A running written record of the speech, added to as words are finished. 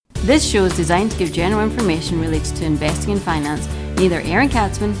This show is designed to give general information related to investing and finance. Neither Aaron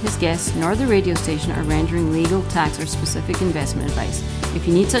Katzman, his guests, nor the radio station are rendering legal, tax, or specific investment advice. If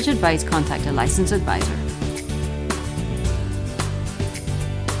you need such advice, contact a licensed advisor.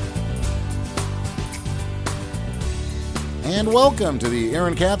 And welcome to the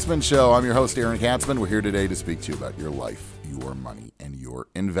Aaron Katzman Show. I'm your host, Aaron Katzman. We're here today to speak to you about your life, your money, and your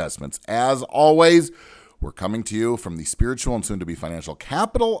investments. As always, we're coming to you from the spiritual and soon-to-be financial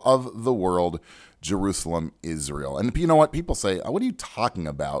capital of the world, Jerusalem, Israel. And you know what? People say, what are you talking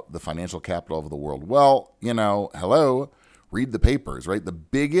about, the financial capital of the world? Well, hello, read the papers, right? The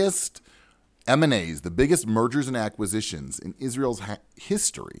biggest M&As, the biggest mergers and acquisitions in Israel's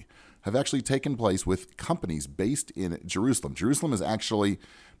history have actually taken place with companies based in Jerusalem. Jerusalem has actually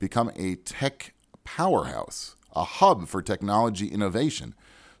become a tech powerhouse, a hub for technology innovation.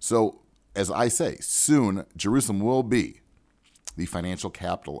 So, as I say, soon Jerusalem will be the financial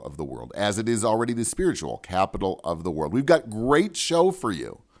capital of the world, as it is already the spiritual capital of the world. We've got a great show for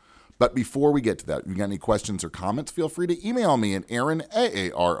you. But before we get to that, if you've got any questions or comments, feel free to email me at Aaron,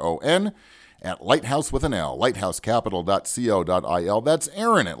 Aaron, at Lighthouse with an L, lighthousecapital.co.il. That's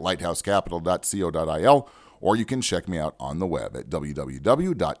Aaron at lighthousecapital.co.il. Or you can check me out on the web at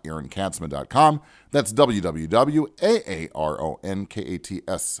www.aaronkatzman.com. That's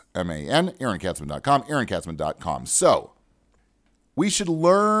www.aaronkatzman, aaronkatzman.com, aaronkatzman.com. So, we should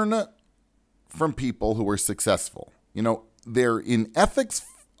learn from people who are successful. They're in Ethics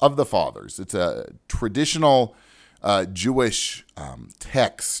of the Fathers. It's a traditional Jewish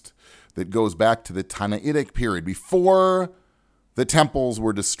text that goes back to the Tannaitic period, before the temples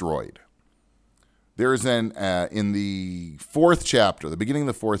were destroyed. There's in the fourth chapter, the beginning of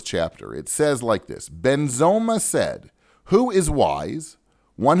the fourth chapter, it says like this: Ben Zoma said, "Who is wise?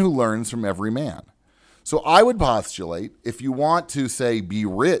 One who learns from every man." So I would postulate, if you want to say be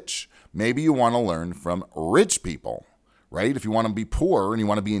rich, maybe you want to learn from rich people, right? If you want to be poor and you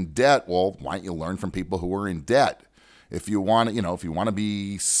want to be in debt, well, why don't you learn from people who are in debt? If you want to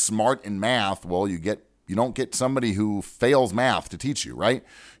be smart in math, well, you don't get somebody who fails math to teach you, right?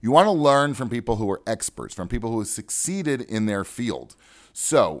 You want to learn from people who are experts, from people who have succeeded in their field.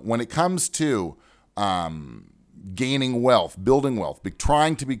 So when it comes to gaining wealth, building wealth,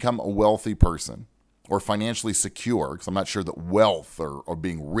 trying to become a wealthy person or financially secure, because I'm not sure that wealth or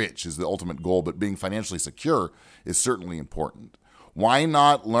being rich is the ultimate goal, but being financially secure is certainly important. Why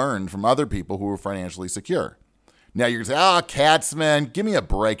not learn from other people who are financially secure? Now you're going to say, Katzman, give me a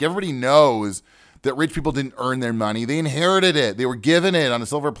break. Everybody knows that rich people didn't earn their money. They inherited it. They were given it on a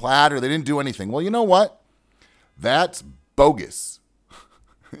silver platter. They didn't do anything. Well, you know what? That's bogus.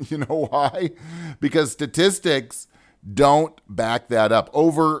 You know why? Because statistics don't back that up.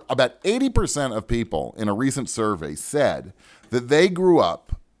 Over about 80% of people in a recent survey said that they grew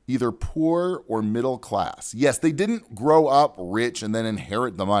up either poor or middle class. Yes, they didn't grow up rich and then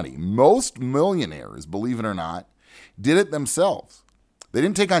inherit the money. Most millionaires, believe it or not, did it themselves. They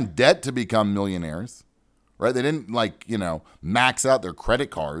didn't take on debt to become millionaires, right? They didn't max out their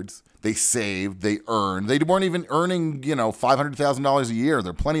credit cards. They saved, they earned. They weren't even earning, $500,000 a year.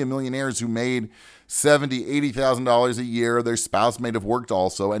 There are plenty of millionaires who made $70,000, $80,000 a year. Their spouse may have worked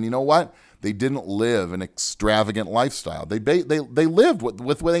also. And you know what? They didn't live an extravagant lifestyle. They lived with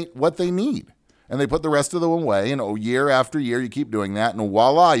what they need. And they put the rest of them away. And year after year, you keep doing that. And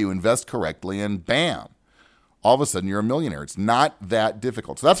voila, you invest correctly and bam. All of a sudden, you're a millionaire. It's not that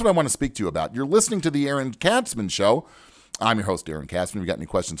difficult. So that's what I want to speak to you about. You're listening to the Aaron Katzman Show. I'm your host, Aaron Katzman. If you've got any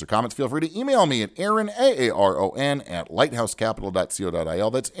questions or comments, feel free to email me at Aaron, Aaron, at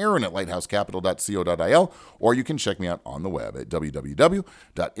lighthousecapital.co.il. That's Aaron at lighthousecapital.co.il. Or you can check me out on the web at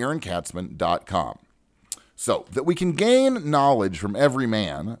www.aaronkatzman.com. So, that we can gain knowledge from every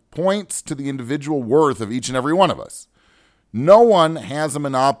man points to the individual worth of each and every one of us. No one has a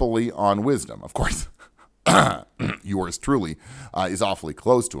monopoly on wisdom. Of course, yours truly is awfully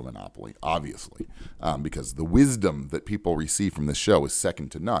close to a monopoly, obviously, because the wisdom that people receive from this show is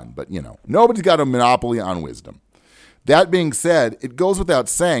second to none. But, nobody's got a monopoly on wisdom. That being said, it goes without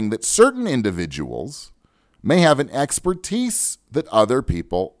saying that certain individuals may have an expertise that other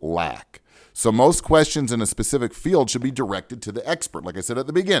people lack. So most questions in a specific field should be directed to the expert, like I said at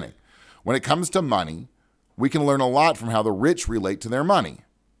the beginning. When it comes to money, we can learn a lot from how the rich relate to their money.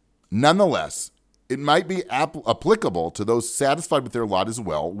 Nonetheless, it might be applicable to those satisfied with their lot as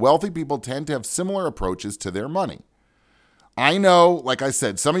well. Wealthy people tend to have similar approaches to their money. I know, like I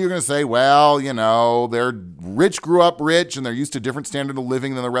said, some of you are going to say, well, they're rich, grew up rich, and they're used to a different standard of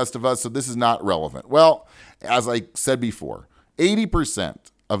living than the rest of us, so this is not relevant. Well, as I said before, 80%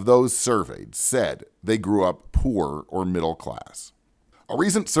 of those surveyed said they grew up poor or middle class. A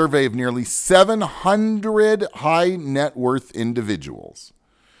recent survey of nearly 700 high net worth individuals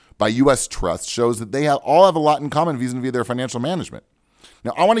by U.S. Trust shows that they all have a lot in common vis-a-vis their financial management.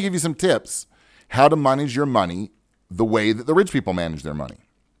 Now, I want to give you some tips how to manage your money the way that the rich people manage their money.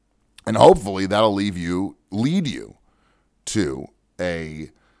 And hopefully that'll lead you to a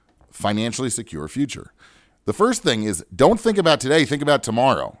financially secure future. The first thing is, don't think about today, think about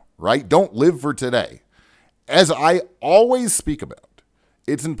tomorrow, right? Don't live for today. As I always speak about,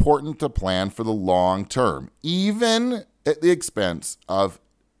 it's important to plan for the long term, even at the expense of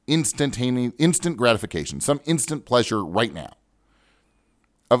instant gratification, some instant pleasure right now.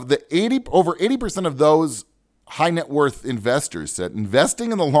 Of the over 80% of those high net worth investors said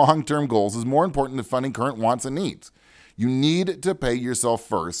investing in the long-term goals is more important than funding current wants and needs. You need to pay yourself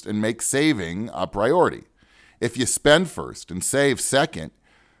first and make saving a priority. If you spend first and save second,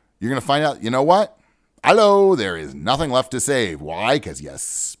 you're going to find out, you know what? Hello, there is nothing left to save. Why? Because you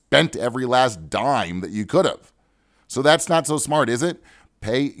spent every last dime that you could have. So that's not so smart, is it?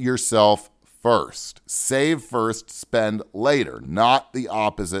 Pay yourself first. Save first, spend later. Not the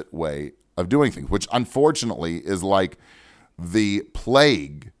opposite way of doing things, which unfortunately is like the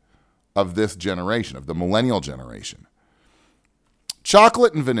plague of this generation, of the millennial generation.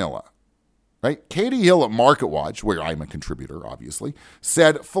 Chocolate and vanilla, right? Katie Hill at MarketWatch, where I'm a contributor, obviously,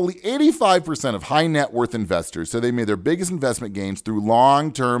 said fully 85% of high net worth investors said they made their biggest investment gains through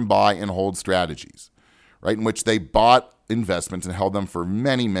long-term buy and hold strategies, right? In which they bought investments and held them for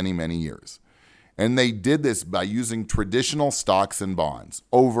many, many, many years. And they did this by using traditional stocks and bonds.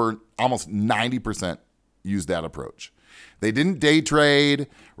 Over almost 90% used that approach. They didn't day trade,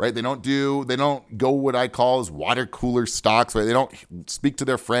 right? They don't go what I call as water cooler stocks, right? They don't speak to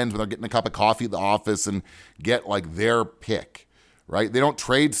their friends when they're getting a cup of coffee at the office and get like their pick, right? They don't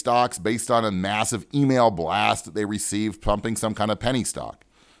trade stocks based on a massive email blast that they received pumping some kind of penny stock.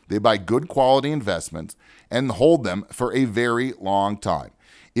 They buy good quality investments and hold them for a very long time.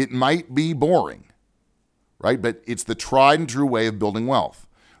 It might be boring, right? But it's the tried and true way of building wealth.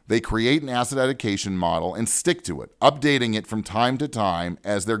 They create an asset allocation model and stick to it, updating it from time to time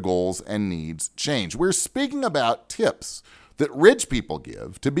as their goals and needs change. We're speaking about tips that rich people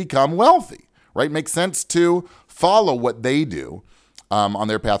give to become wealthy, right? Makes sense to follow what they do on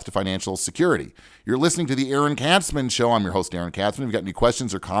their path to financial security. You're listening to the Aaron Katzman Show. I'm your host, Aaron Katzman. If you've got any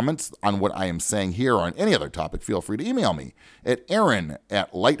questions or comments on what I am saying here or on any other topic, feel free to email me at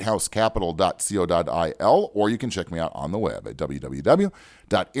aaron@lighthousecapital.co.il, or you can check me out on the web at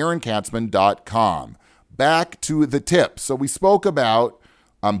www.aaronkatzman.com. Back to the tips. So we spoke about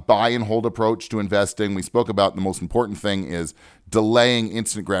buy and hold approach to investing. We spoke about the most important thing is delaying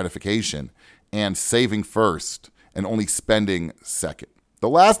instant gratification and saving first and only spending second. The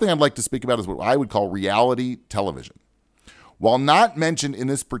last thing I'd like to speak about is what I would call reality television. While not mentioned in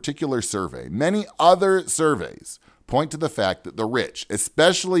this particular survey, many other surveys point to the fact that the rich,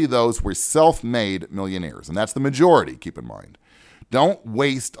 especially those who are self-made millionaires, and that's the majority, keep in mind, don't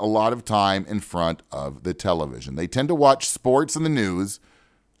waste a lot of time in front of the television. They tend to watch sports and the news,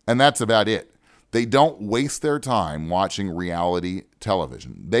 and that's about it. They don't waste their time watching reality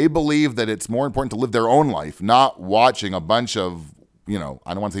television. They believe that it's more important to live their own life, not watching a bunch of, I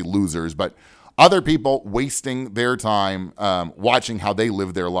don't want to say losers, but other people wasting their time watching how they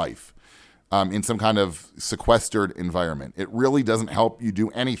live their life in some kind of sequestered environment. It really doesn't help you do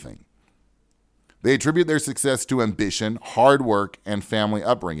anything. They attribute their success to ambition, hard work, and family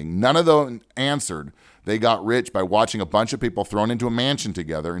upbringing. None of them answered they got rich by watching a bunch of people thrown into a mansion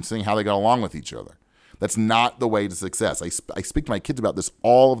together and seeing how they got along with each other. That's not the way to success. I speak to my kids about this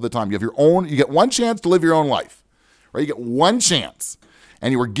all of the time. You get one chance to live your own life, right? You get one chance,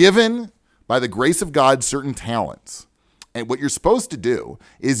 and you were given by the grace of God certain talents. And what you're supposed to do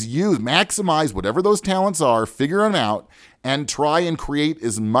is maximize whatever those talents are, figure them out, and try and create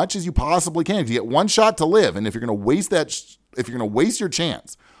as much as you possibly can. You get one shot to live, and if you're going to waste your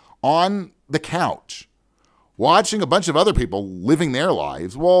chance on the couch, watching a bunch of other people living their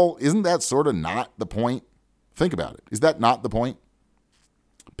lives, well, isn't that sort of not the point? Think about it. Is that not the point?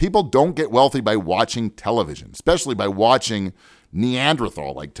 People don't get wealthy by watching television, especially by watching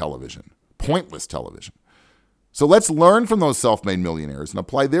Neanderthal-like television, pointless television. So let's learn from those self-made millionaires and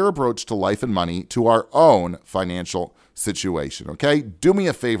apply their approach to life and money to our own financial situation, okay? Do me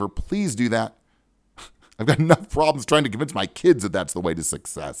a favor. Please do that. I've got enough problems trying to convince my kids that that's the way to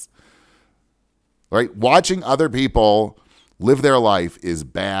success. All right? Watching other people live their life is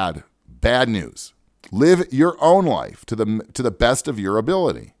bad news. Live your own life to the best of your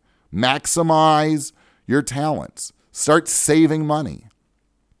ability. Maximize your talents. Start saving money.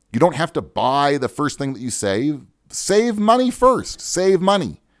 You don't have to buy the first thing that you save. Save money first. Save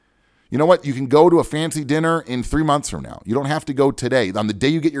money. You know what? You can go to a fancy dinner in 3 months from now. You don't have to go today. On the day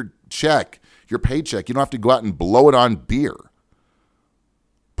you get your check, your paycheck, you don't have to go out and blow it on beer.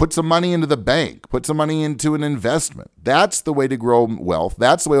 Put some money into the bank. Put some money into an investment. That's the way to grow wealth.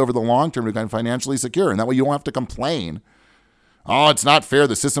 That's the way over the long term to become financially secure. And that way you don't have to complain. Oh, it's not fair.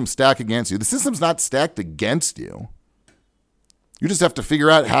 The system's stacked against you. The system's not stacked against you. You just have to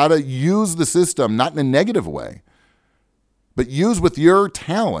figure out how to use the system, not in a negative way, but use with your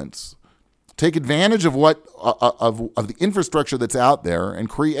talents. Take advantage of what of the infrastructure that's out there and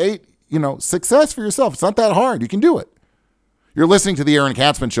create, success for yourself. It's not that hard. You can do it. You're listening to the Aaron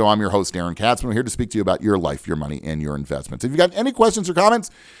Katzman Show. I'm your host, Aaron Katzman. I'm here to speak to you about your life, your money, and your investments. If you've got any questions or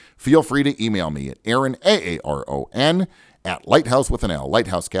comments, feel free to email me at Aaron, Aaron, at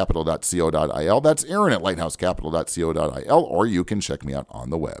lighthousecapital.co.il. That's Aaron at lighthousecapital.co.il, or you can check me out on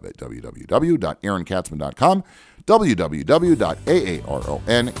the web at www.aaronkatzman.com,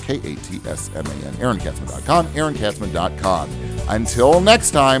 www.aaronkatsman.com, aaronkatzman.com. Until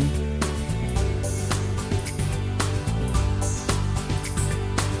next time,